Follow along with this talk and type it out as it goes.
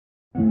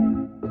Hi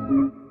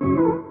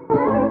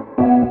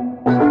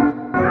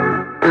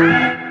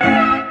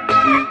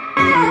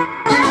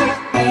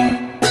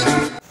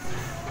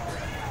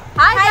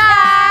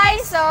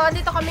guys! So,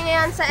 dito kami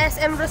ngayon sa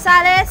SM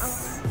Rosales.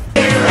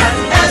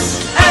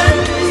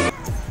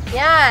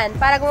 Yan,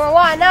 para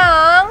gumawa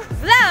ng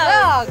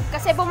vlog.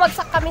 Kasi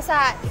bumagsak kami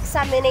sa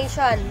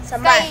examination sa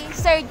math. Kay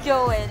Sir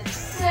Joel.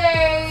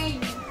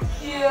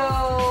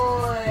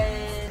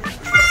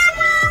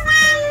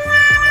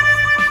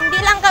 Hindi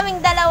lang kaming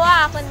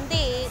dalawa,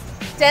 kundi...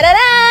 So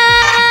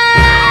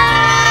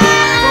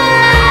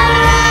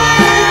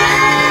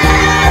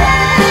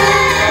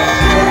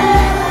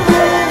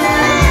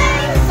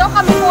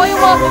kami po yung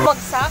mga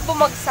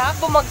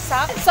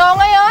bumagsak. So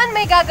ngayon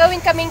may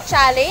gagawin kaming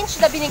challenge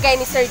na binigay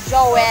ni Sir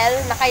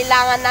Joel na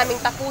kailangan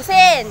naming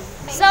tapusin.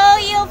 So,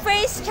 yung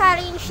first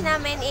challenge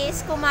namin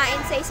is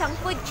kumain sa isang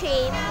food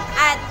chain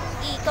at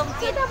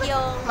i-compute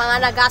yung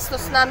Mga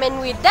nagastos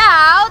namin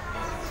without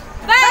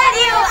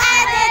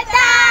value-added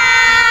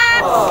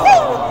tax!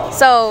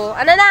 So,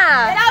 ano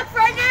na? Without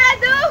further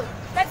ado,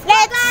 let's go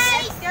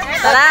guys!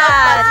 Tara!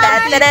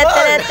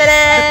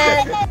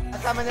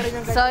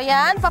 So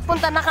yan,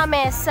 papunta na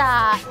kami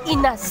sa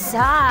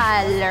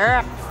Inasal.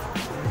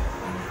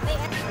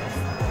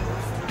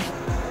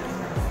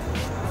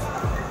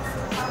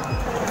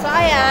 So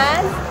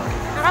ayan,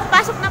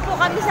 Nakapasok na po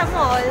kami sa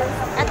mall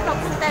at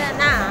papunta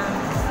na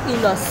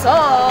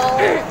Inasal.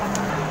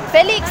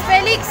 Felix!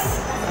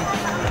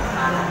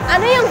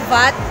 Ano yung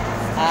VAT?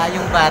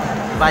 Yung VAT,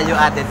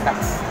 value-added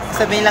tax.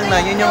 Sabihin lang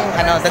no, yun yung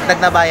dagdag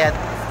na bayad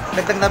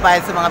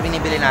sa mga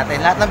binibili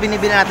natin. Lahat ng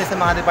binibili natin sa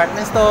mga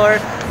department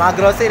store, mga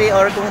grocery,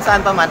 or kung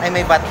saan pa man, ay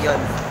may VAT yun.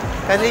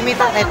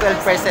 Kalimitan ay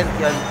 12%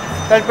 yun.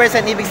 12%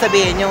 ibig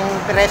sabihin, yung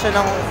presyo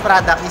ng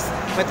product is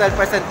may 12%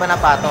 pa na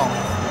patong.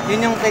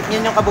 Yun yung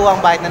kabuuang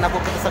bayad na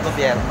napupunta sa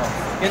gobyerno.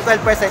 Yung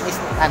 12% is,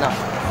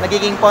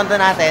 nagiging pondo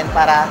natin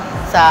para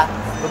sa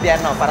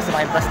gobyerno, para sa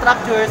mga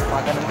infrastructures,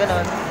 mga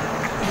ganun-ganun.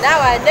 Now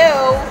I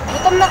know.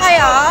 Gutom na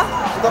kayo?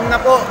 Gutom na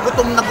po!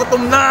 Gutom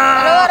na!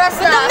 Ano oras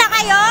na? Gutom na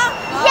kayo?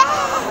 Yes!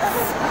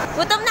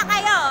 Gutom na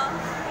kayo?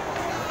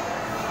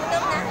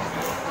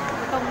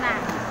 Gutom na.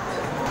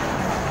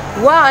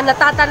 Wow,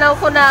 natatanaw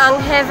ko na ang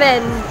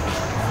heaven.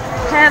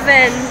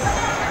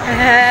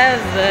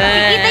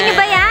 Nakikita niyo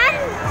ba yan?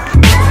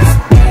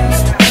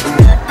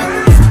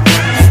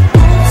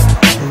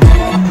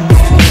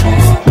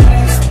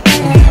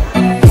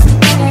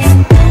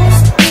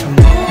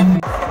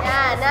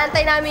 Yan,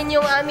 naantay namin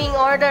yung aming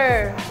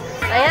order.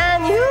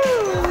 Ayan,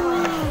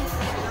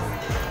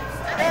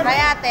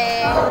 Hi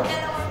ate.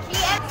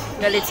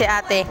 Galit si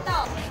ate.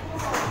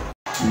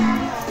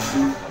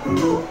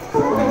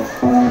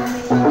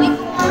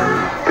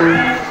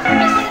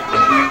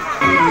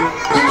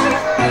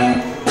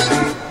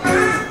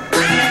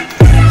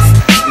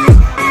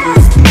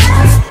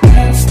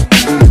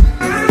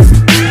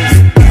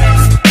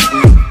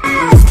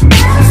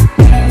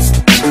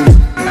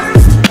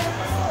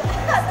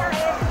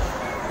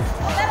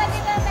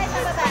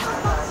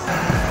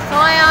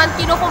 So ngayon,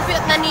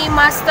 kinukompute na ni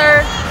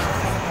Master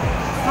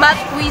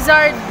Math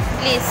Wizard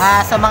list.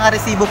 Sa mga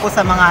resibo po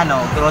sa mga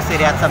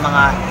grocery at sa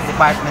mga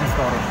department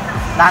store.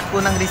 Lahat po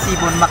ng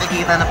resibo,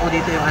 makikita na po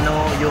dito yung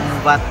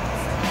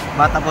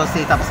VAT-able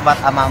sale, tapos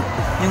VAT amount.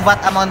 Yung VAT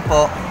amount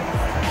po,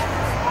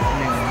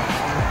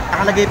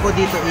 nakalagay po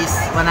dito is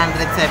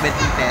 117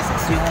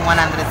 pesos. Yung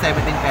 117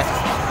 pesos,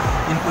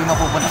 yun po yung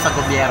mapupunta sa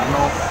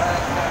gobyerno.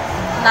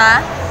 Na?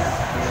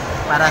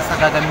 Para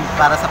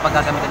sa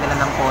paggagamitan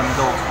nila ng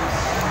pondo.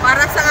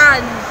 Para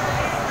saan?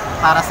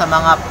 Para sa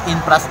mga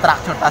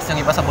infrastructure, tapos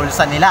yung iba sa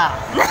bulsa nila.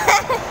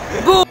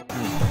 Boom!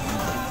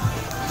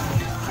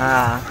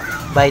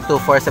 Buy 2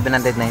 for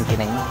 799.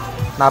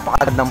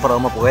 Napakagandang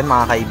promo po yan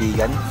mga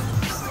kaibigan.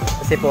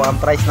 Kasi po ang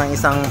price ng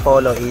isang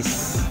polo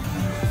is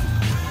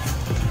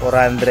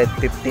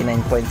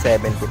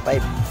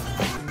 459.75.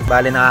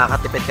 Bali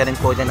nakakatipid ka rin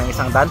po dyan ng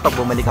 $100 pag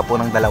bumili ka po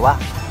ng dalawa.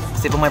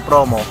 Kasi po may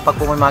promo, pag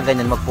po may mga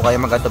ganyan, wag po kayo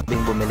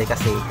magatubing bumili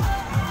kasi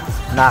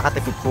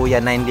nakakatipid po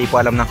yan na hindi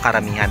po alam ng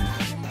karamihan.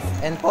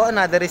 And po,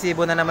 another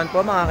resibo na naman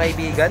po mga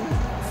kaibigan.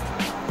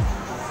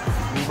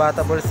 Yung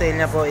VAT-able sale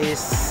niya po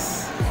is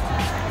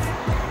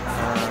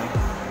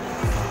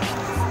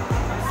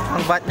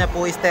ang VAT niya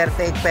po is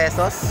 38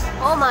 pesos.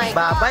 Oh my God!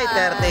 Babay,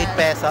 38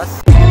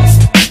 pesos.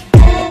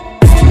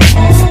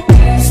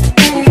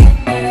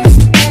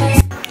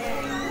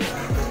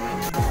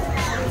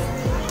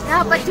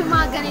 Dapat yung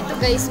mga ganito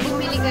guys,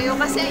 bumili kayo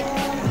kasi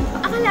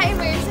akalain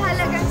mo yun sa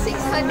halagang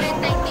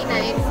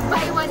 699,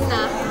 buy one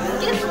na,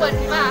 get one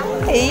pa.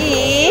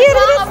 Hey!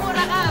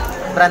 Makakamura ka.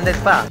 Branded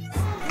pa.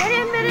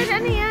 Meron,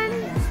 ano yan?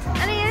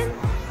 Ano yan?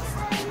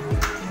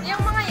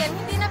 Yung mga yan,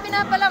 hindi na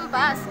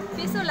pinapalambas.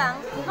 Piso lang,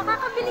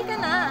 makakabili ka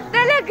na.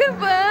 Talaga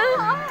ba?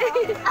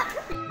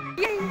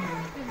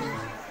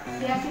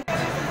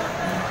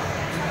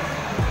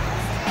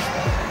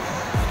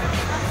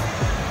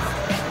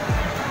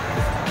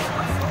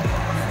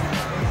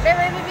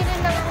 May bibili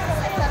lang ako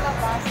sa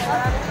labas.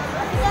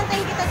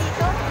 Hintayin kita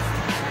dito.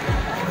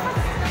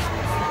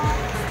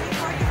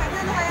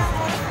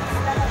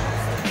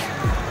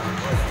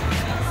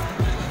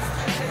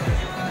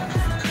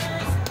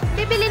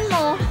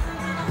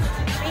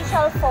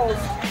 foam.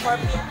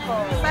 For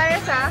pimple.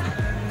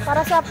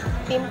 Para sa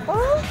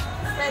pimple?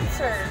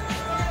 Cleanser.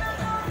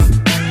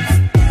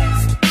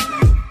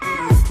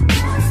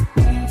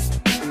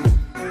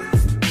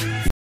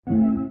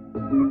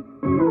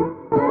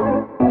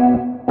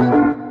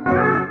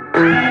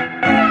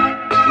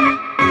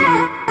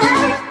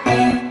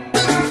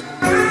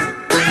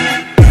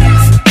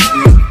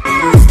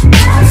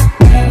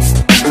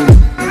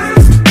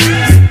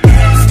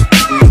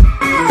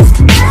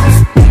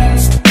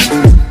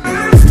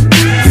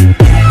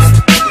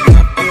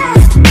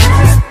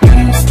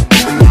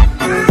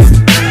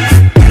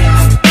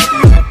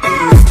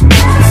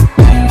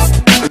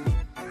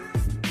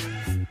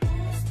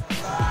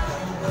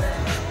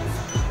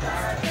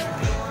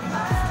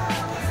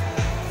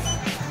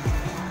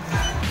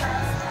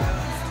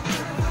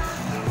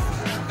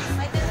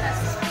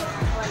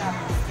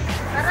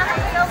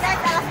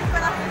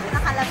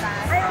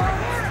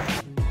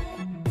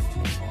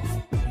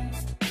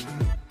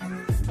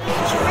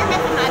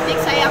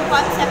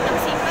 Concept ng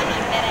simple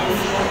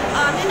interest.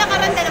 Yung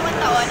nakarang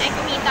 2 taon ay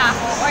kumita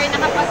ako or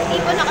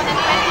nakapag-ipon ako ng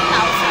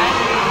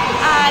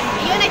 20,000 at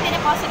yun ay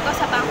dineposit ko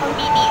sa bangkong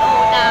BDO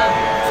na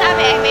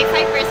sabi ay may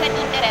 5%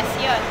 interest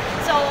yun.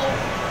 So,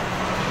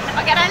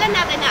 napag-aralan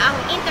natin na ang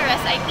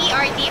interest ay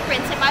PRD,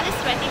 principal is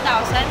 20,000,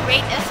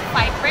 rate is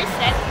 5%,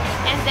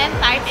 and then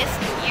time is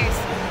 2 years.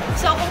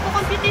 So, kung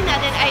kukomputin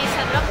natin ay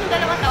sa loob ng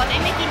 2 taon ay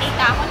may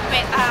kinita akong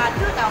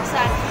 2,000.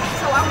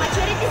 So, ang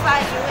maturity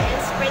value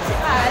is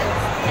principal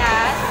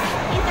plus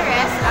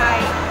interest ay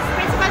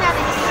principal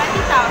natin is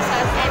 20,000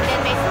 and then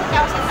may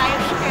 2,000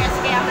 tayong interest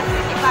kaya ang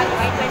maturity value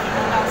ay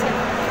 22,000.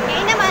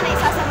 Ngayon naman ay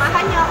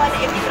sasamahan niyo ako na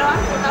i-withdraw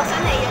ang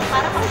 2,000 na yun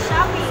para pang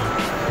shopping.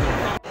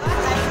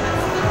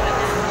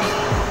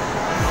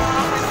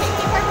 For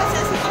safety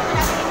purposes, hindi ko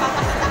natin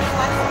ipapakita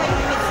kung ano ba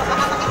yung withdraw.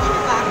 Baka makita niyo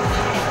ba?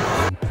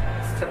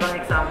 Sa pang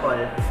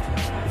example,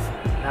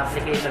 na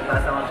application para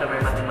sa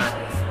consumer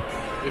mathematics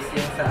is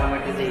yung sa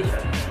amortization.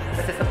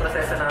 Kasi sa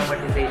proseso ng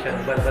amortization,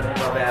 buwan-buwan mo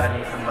babayaran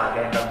yung isang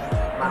bagay hanggang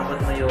maabot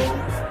mo yung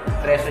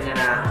presyo niya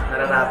na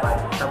nararapat,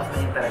 tapos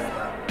may interest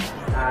pa.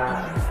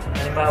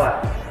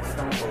 Halimbawa,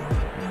 itong po.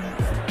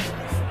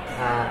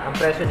 Ang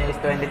presyo niya is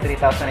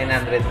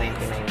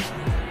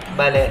 23,999.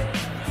 Bale,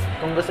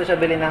 kung gusto siya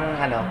bilhin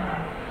ng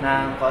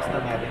ng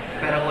customer,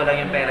 pero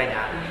kulang yung pera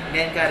niya,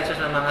 i-encourage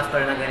siya sa mga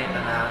store na ganito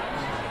na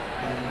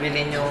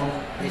bilhin yung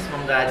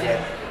mismong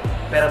gadget,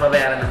 pero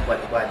babayaran ng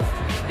buwan-buwan.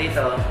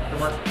 Dito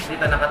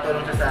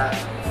nakatulong siya sa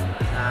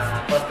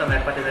customer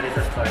pati na rin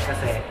sa store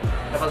kasi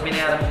kapag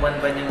binayaran mo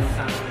buwan-buwan yung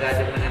isang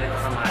gadget na ganito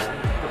kamahal,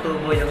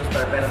 tutubo yung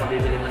store pero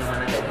mabibili mo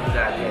naman agad yung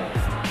gadget.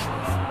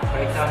 For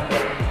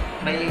example,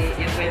 may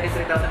yung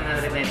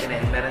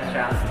 23,999, meron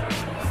siyang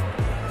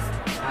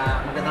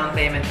magandang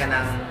payment ka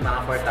ng mga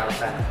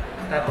 4,000.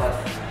 Tapos,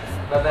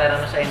 babayaran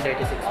mo siya in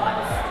 36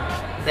 months.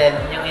 Then,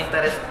 yung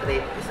interest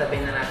rate,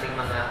 isabihin na natin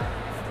mga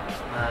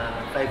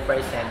 5%.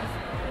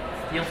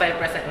 Yung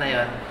 5% na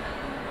yun,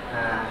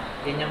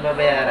 yun yung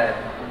babayaran.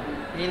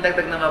 Yun yung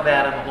dagdag na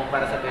babayaran mo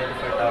kumpara sa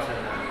 24,000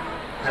 na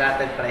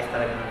allotted price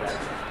talaga ng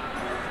gadget.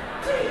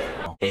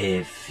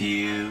 A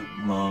few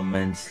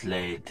moments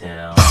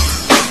later.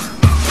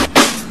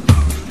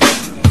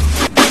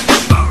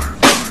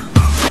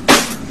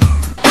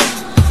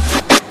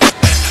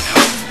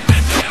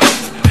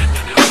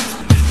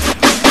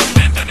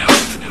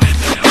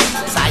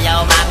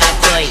 Sayaw mga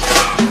choy,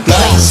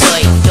 choy,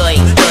 choy, choy,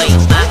 choy,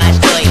 mga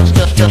choy,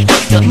 chuk chuk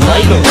chuk chuk,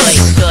 choy, choy,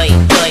 choy,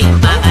 choy,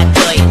 mga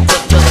choy,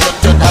 chuk chuk chuk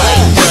chuk, choy,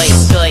 choy,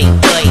 choy,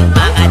 choy,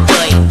 mga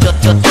choy, chuk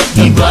chuk chuk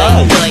chuk, choy,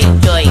 choy,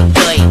 choy,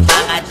 choy,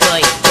 mga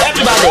choy,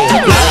 everybody,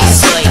 choy,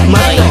 choy,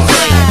 choy,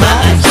 choy,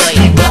 mga choy,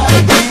 choy, choy,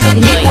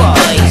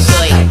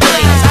 choy,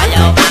 choy,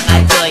 sayaw mga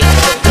choy,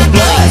 choy,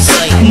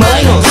 choy, choy,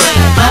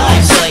 mga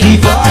choy,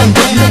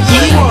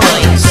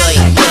 choy, choy,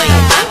 choy,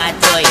 mga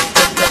choy.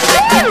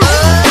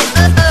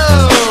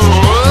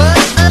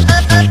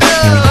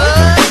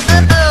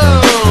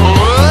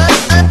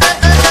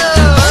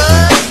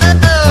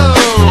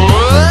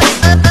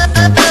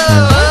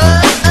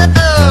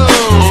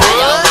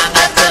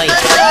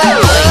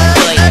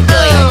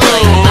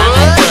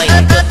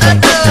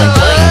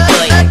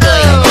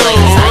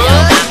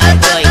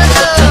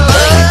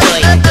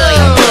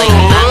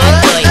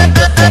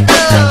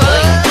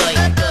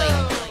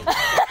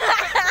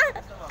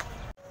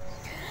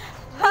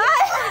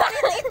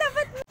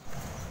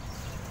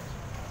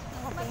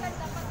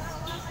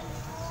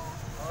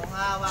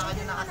 Hawakan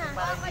nyo na kasi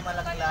para hindi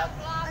malaglag.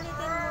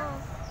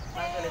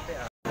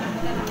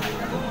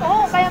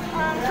 Oo, kaya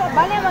so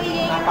bali ang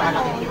magiging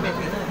Napakalaki ipit.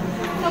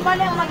 So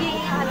bali ang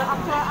magiging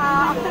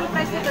actual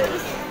price nito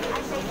is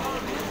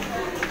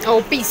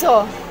Oh,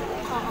 piso.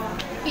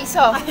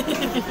 Piso.